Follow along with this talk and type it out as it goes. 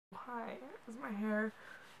Why is my hair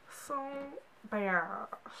so bad?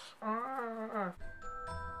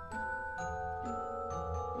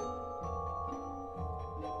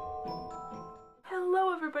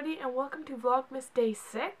 Hello everybody and welcome to Vlogmas Day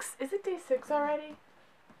 6. Is it Day 6 already?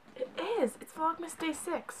 It is! It's Vlogmas Day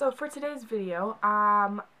 6. So for today's video,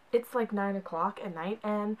 it's like 9 o'clock at night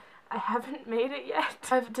and I haven't made it yet.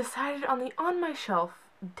 I've decided on the on my shelf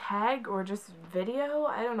tag or just video.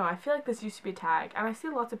 I don't know. I feel like this used to be a tag and I see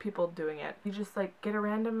lots of people doing it. You just like get a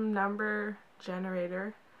random number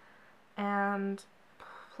generator and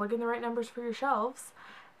plug in the right numbers for your shelves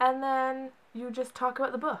and then you just talk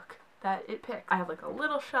about the book that it picks. I have like a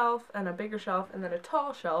little shelf and a bigger shelf and then a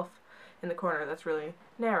tall shelf in the corner that's really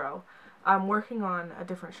narrow. I'm working on a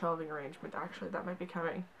different shelving arrangement actually that might be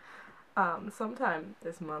coming sometime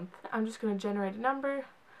this month. I'm just going to generate a number,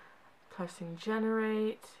 pressing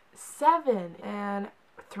generate, 7 and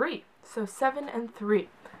 3. So 7 and 3.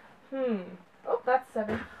 Oh, that's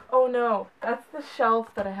 7. Oh no, that's the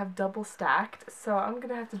shelf that I have double stacked, so I'm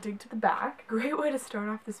gonna have to dig to the back. Great way to start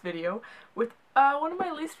off this video with one of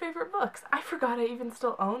my least favorite books. I forgot I even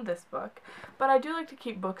still own this book, but I do like to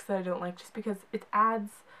keep books that I don't like just because it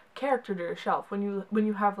adds character to your shelf when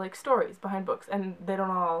you have like stories behind books and they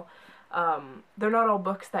don't all they're not all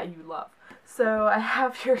books that you love. So I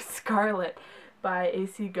have here Scarlet by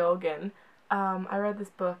A.C. Gilgan. I read this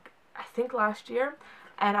book I think last year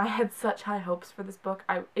and I had such high hopes for this book.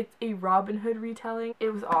 It's a Robin Hood retelling.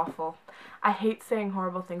 It was awful. I hate saying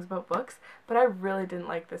horrible things about books, but I really didn't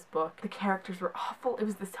like this book. The characters were awful. It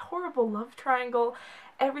was this horrible love triangle.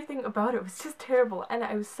 Everything about it was just terrible and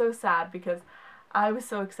I was so sad because I was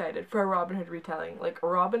so excited for a Robin Hood retelling. Like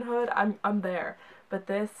Robin Hood, I'm there. But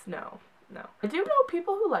this, no. I do know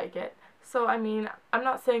people who like it. So, I mean, I'm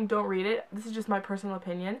not saying don't read it. This is just my personal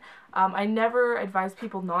opinion. I never advise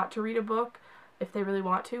people not to read a book if they really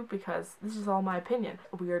want to, because this is all my opinion.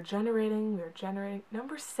 We are generating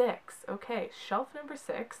number 6. Okay, shelf number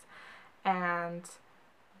 6 and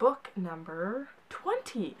book number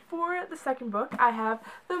 20. For the second book, I have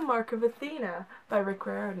The Mark of Athena by Rick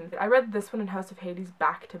Riordan. I read this one in House of Hades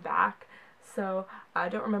back to back, so I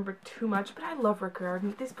don't remember too much, but I love Rick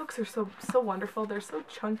Riordan. These books are so wonderful. They're so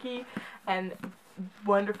chunky and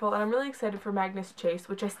wonderful, and I'm really excited for Magnus Chase,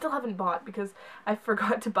 which I still haven't bought because I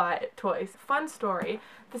forgot to buy it twice. Fun story.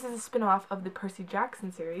 This is a spin-off of the Percy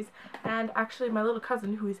Jackson series, and actually my little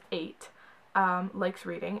cousin, who is 8, likes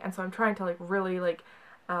reading, and so I'm trying to like really like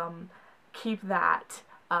keep that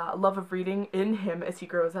love of reading in him as he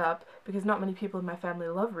grows up, because not many people in my family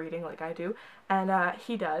love reading like I do, and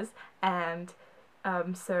he does, and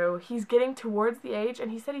so he's getting towards the age,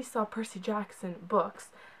 and he said he saw Percy Jackson books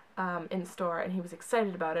in store and he was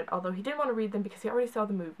excited about it, although he didn't want to read them because he already saw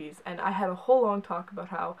the movies, and I had a whole long talk about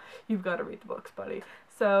how you've got to read the books, buddy.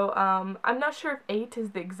 So I'm not sure if 8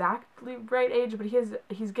 is the exactly right age, but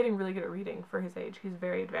he's getting really good at reading for his age. He's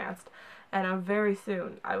very advanced, and very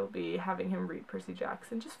soon I will be having him read Percy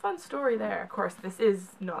Jackson. Just fun story there. Of course, this is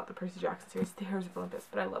not the Percy Jackson series, the Heroes of Olympus,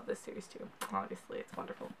 but I love this series too. Obviously, it's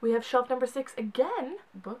wonderful. We have shelf number 6 again,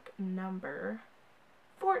 book number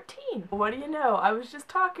 14. What do you know? I was just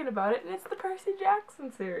talking about it, and it's the Percy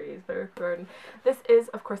Jackson series by Rick Riordan. This is,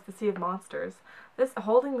 of course, The Sea of Monsters.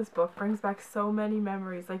 Holding this book brings back so many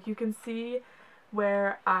memories. Like, you can see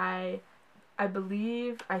where I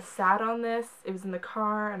believe I sat on this. It was in the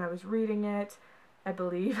car, and I was reading it. I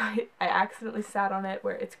believe I accidentally sat on it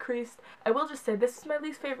where it's creased. I will just say this is my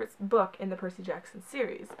least favorite book in the Percy Jackson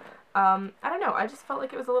series. I don't know, I just felt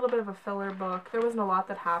like it was a little bit of a filler book. There wasn't a lot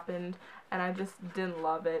that happened, and I just didn't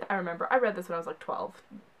love it. I remember, I read this when I was like 12,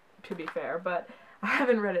 to be fair, but I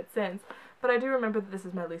haven't read it since. But I do remember that this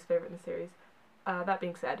is my least favorite in the series. That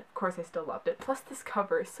being said, of course I still loved it. Plus this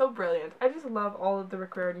cover is so brilliant. I just love all of the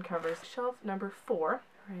Rick Riordan covers. Shelf number 4,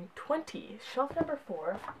 rank 20. Shelf number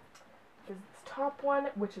 4 is this top one,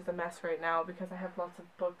 which is a mess right now because I have lots of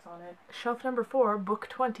books on it. Shelf number 4, book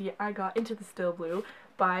 20, I got Into the Still Blue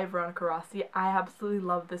by Veronica Rossi. I absolutely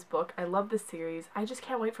love this book. I love this series. I just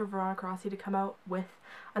can't wait for Veronica Rossi to come out with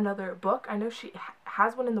another book. I know she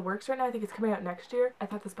has one in the works right now. I think it's coming out next year. I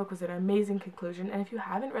thought this book was an amazing conclusion, and if you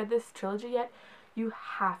haven't read this trilogy yet, you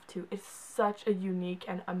have to. It's such a unique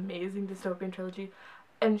and amazing dystopian trilogy,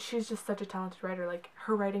 and she's just such a talented writer. Like,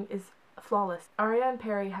 her writing is flawless. Arya and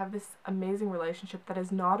Perry have this amazing relationship that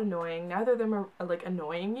is not annoying. Neither of them are like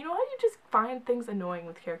annoying. You know how you just find things annoying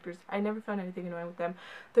with characters? I never found anything annoying with them.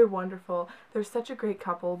 They're wonderful. They're such a great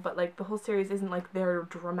couple, but like the whole series isn't like their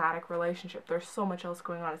dramatic relationship. There's so much else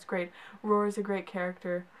going on. It's great. Roar's a great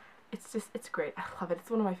character. It's great. I love it.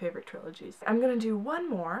 It's one of my favorite trilogies. I'm gonna do one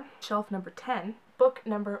more. Shelf number 10, book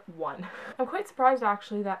number 1. I'm quite surprised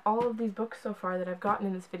actually that all of these books so far that I've gotten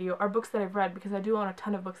in this video are books that I've read, because I do own a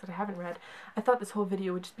ton of books that I haven't read. I thought this whole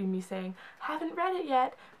video would just be me saying, haven't read it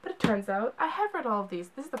yet, but it turns out I have read all of these.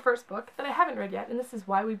 This is the first book that I haven't read yet, and this is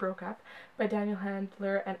Why We Broke Up by Daniel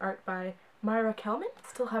Handler and art by Myra Kelman.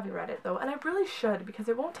 Still haven't read it though, and I really should, because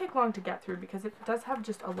it won't take long to get through, because it does have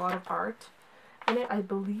just a lot of art in it. I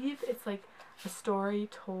believe it's like a story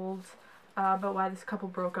told about why this couple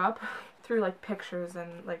broke up through like pictures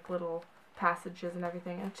and like little passages and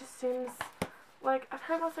everything, and it just seems like, I've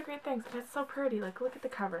heard lots of great things, and it's so pretty. Like, look at the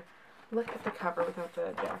cover. Look at the cover without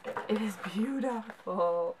the jacket. It is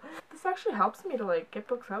beautiful. This actually helps me to like get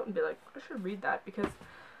books out and be like, I should read that, because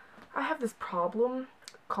I have this problem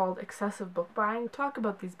called excessive book buying. Talk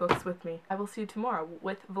about these books with me. I will see you tomorrow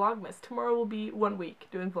with Vlogmas. Tomorrow will be 1 week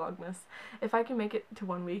doing Vlogmas. If I can make it to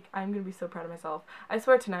 1 week, I'm gonna be so proud of myself. I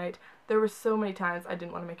swear tonight, there were so many times I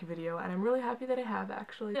didn't want to make a video, and I'm really happy that I have,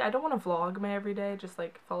 actually. I don't want to vlog my everyday, just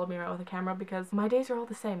like follow me around with a camera, because my days are all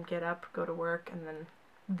the same. Get up, go to work, and then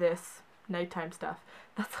this nighttime stuff.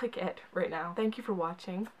 That's like it right now. Thank you for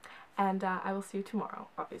watching, and I will see you tomorrow,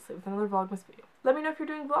 obviously, with another Vlogmas video. Let me know if you're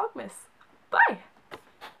doing Vlogmas. Bye!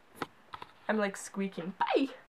 I'm like squeaking. Bye!